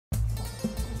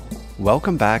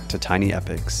Welcome back to Tiny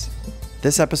Epics.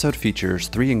 This episode features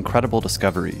 3 incredible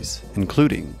discoveries,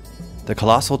 including the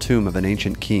colossal tomb of an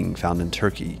ancient king found in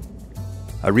Turkey,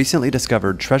 a recently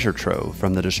discovered treasure trove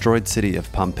from the destroyed city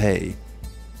of Pompeii,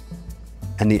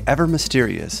 and the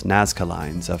ever-mysterious Nazca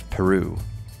Lines of Peru.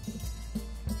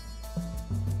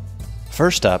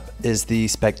 First up is the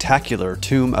spectacular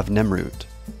tomb of Nemrut.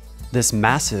 This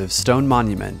massive stone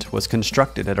monument was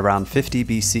constructed at around 50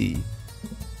 BC,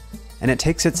 and it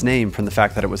takes its name from the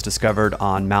fact that it was discovered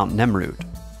on Mount Nemrud,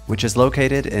 which is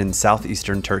located in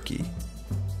southeastern Turkey.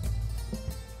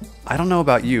 I don't know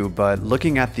about you, but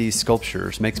looking at these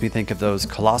sculptures makes me think of those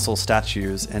colossal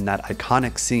statues in that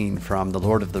iconic scene from The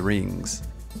Lord of the Rings.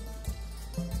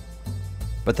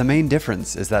 But the main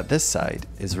difference is that this site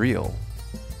is real.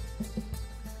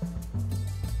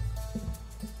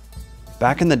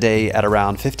 Back in the day at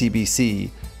around 50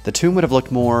 BC, the tomb would have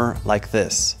looked more like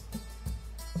this.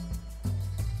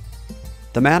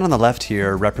 The man on the left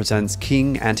here represents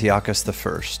King Antiochus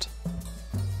I,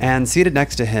 and seated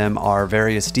next to him are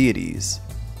various deities.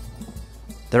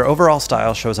 Their overall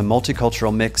style shows a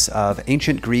multicultural mix of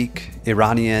ancient Greek,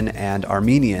 Iranian, and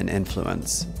Armenian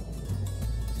influence.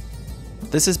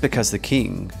 This is because the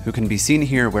king, who can be seen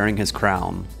here wearing his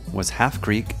crown, was half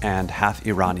Greek and half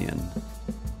Iranian.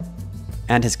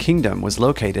 And his kingdom was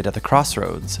located at the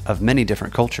crossroads of many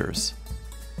different cultures.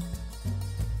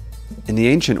 In the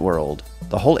ancient world,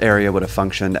 the whole area would have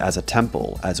functioned as a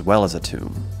temple as well as a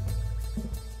tomb.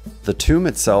 The tomb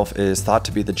itself is thought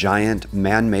to be the giant,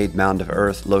 man-made mound of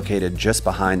earth located just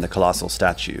behind the colossal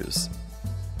statues.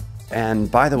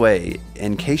 And by the way,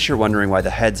 in case you're wondering why the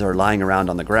heads are lying around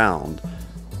on the ground,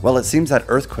 well, it seems that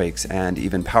earthquakes and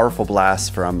even powerful blasts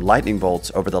from lightning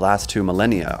bolts over the last 2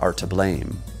 millennia are to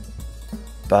blame.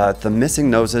 But the missing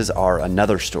noses are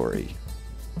another story.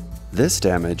 This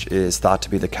damage is thought to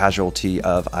be the casualty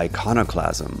of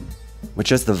iconoclasm,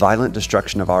 which is the violent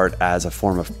destruction of art as a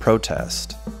form of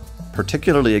protest,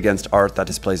 particularly against art that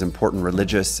displays important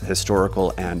religious,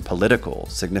 historical, and political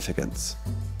significance.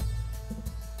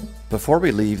 Before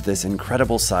we leave this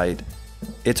incredible site,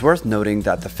 it's worth noting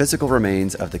that the physical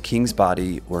remains of the king's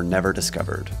body were never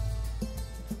discovered.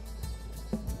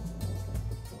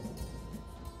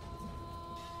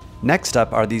 Next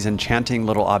up are these enchanting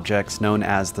little objects known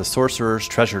as the Sorcerer's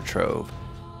treasure trove,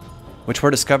 which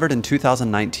were discovered in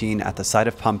 2019 at the site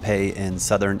of Pompeii in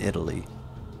southern Italy.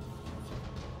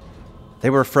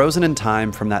 They were frozen in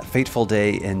time from that fateful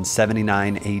day in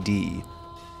 79 AD,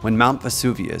 when Mount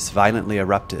Vesuvius violently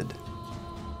erupted.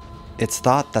 It's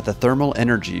thought that the thermal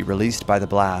energy released by the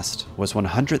blast was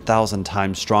 100,000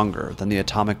 times stronger than the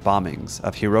atomic bombings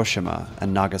of Hiroshima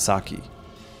and Nagasaki.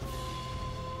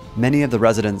 Many of the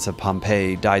residents of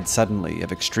Pompeii died suddenly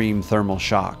of extreme thermal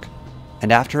shock, and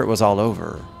after it was all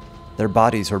over, their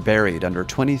bodies were buried under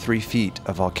 23 feet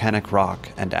of volcanic rock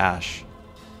and ash.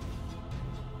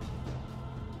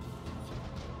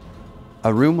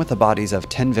 A room with the bodies of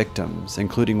 10 victims,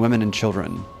 including women and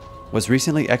children, was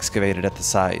recently excavated at the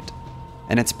site,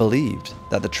 and it's believed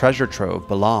that the treasure trove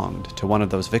belonged to one of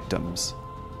those victims.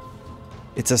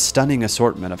 It's a stunning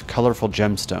assortment of colorful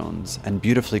gemstones and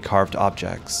beautifully carved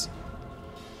objects,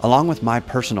 along with my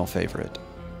personal favorite,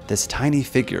 this tiny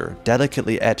figure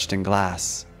delicately etched in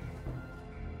glass.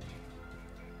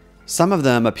 Some of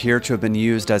them appear to have been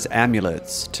used as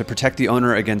amulets to protect the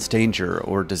owner against danger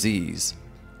or disease.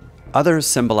 Others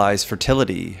symbolize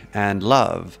fertility and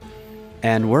love,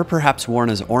 and were perhaps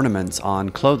worn as ornaments on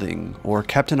clothing or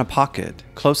kept in a pocket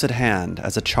close at hand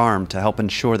as a charm to help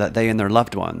ensure that they and their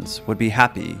loved ones would be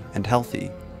happy and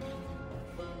healthy.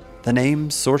 The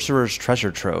name Sorcerer's Treasure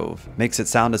Trove makes it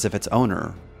sound as if its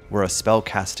owner were a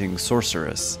spell-casting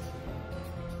sorceress.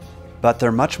 But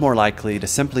they're much more likely to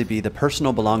simply be the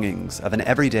personal belongings of an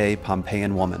everyday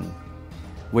Pompeian woman,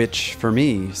 which, for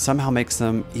me, somehow makes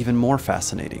them even more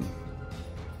fascinating.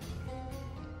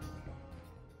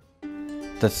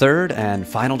 The third and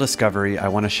final discovery I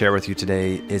want to share with you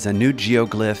today is a new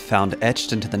geoglyph found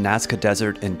etched into the Nazca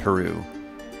Desert in Peru.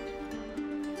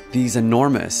 These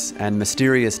enormous and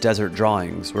mysterious desert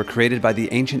drawings were created by the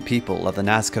ancient people of the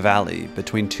Nazca Valley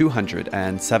between 200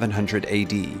 and 700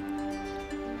 AD.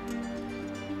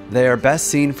 They are best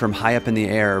seen from high up in the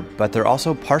air, but they're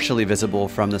also partially visible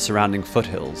from the surrounding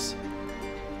foothills.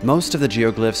 Most of the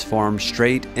geoglyphs form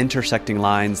straight, intersecting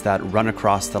lines that run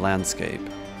across the landscape.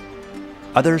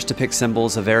 Others depict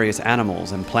symbols of various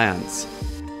animals and plants,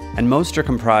 and most are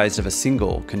comprised of a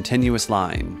single, continuous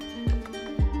line.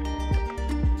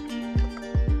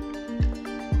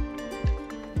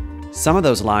 Some of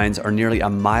those lines are nearly a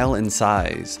mile in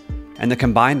size, and the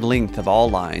combined length of all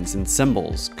lines and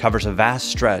symbols covers a vast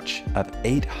stretch of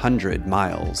 800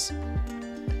 miles.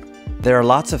 There are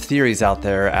lots of theories out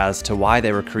there as to why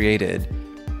they were created,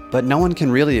 but no one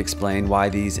can really explain why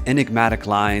these enigmatic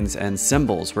lines and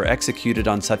symbols were executed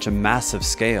on such a massive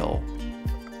scale.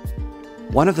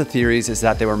 One of the theories is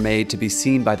that they were made to be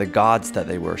seen by the gods that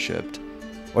they worshipped,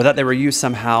 or that they were used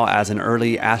somehow as an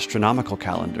early astronomical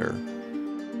calendar.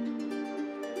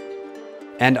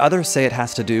 And others say it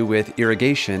has to do with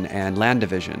irrigation and land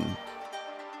division.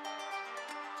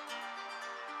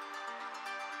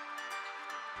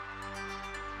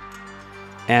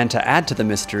 And to add to the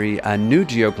mystery, a new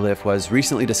geoglyph was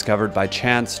recently discovered by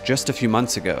chance just a few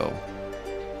months ago,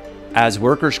 as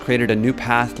workers created a new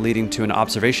path leading to an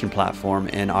observation platform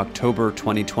in October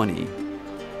 2020.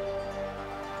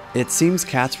 It seems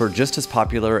cats were just as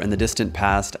popular in the distant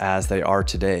past as they are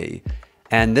today,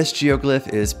 and this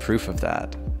geoglyph is proof of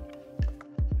that.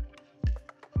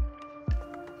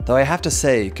 Though I have to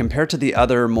say, compared to the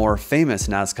other more famous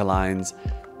Nazca lines,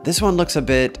 this one looks a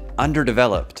bit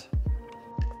underdeveloped.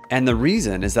 And the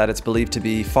reason is that it's believed to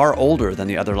be far older than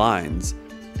the other lines,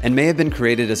 and may have been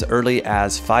created as early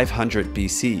as 500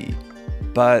 BC.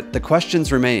 But the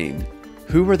questions remain: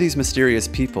 who were these mysterious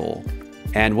people,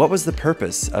 and what was the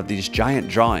purpose of these giant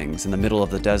drawings in the middle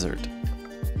of the desert?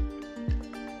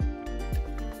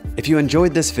 If you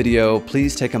enjoyed this video,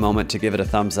 please take a moment to give it a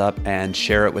thumbs up and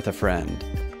share it with a friend.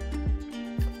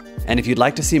 And if you'd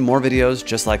like to see more videos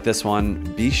just like this one,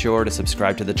 be sure to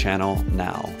subscribe to the channel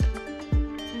now.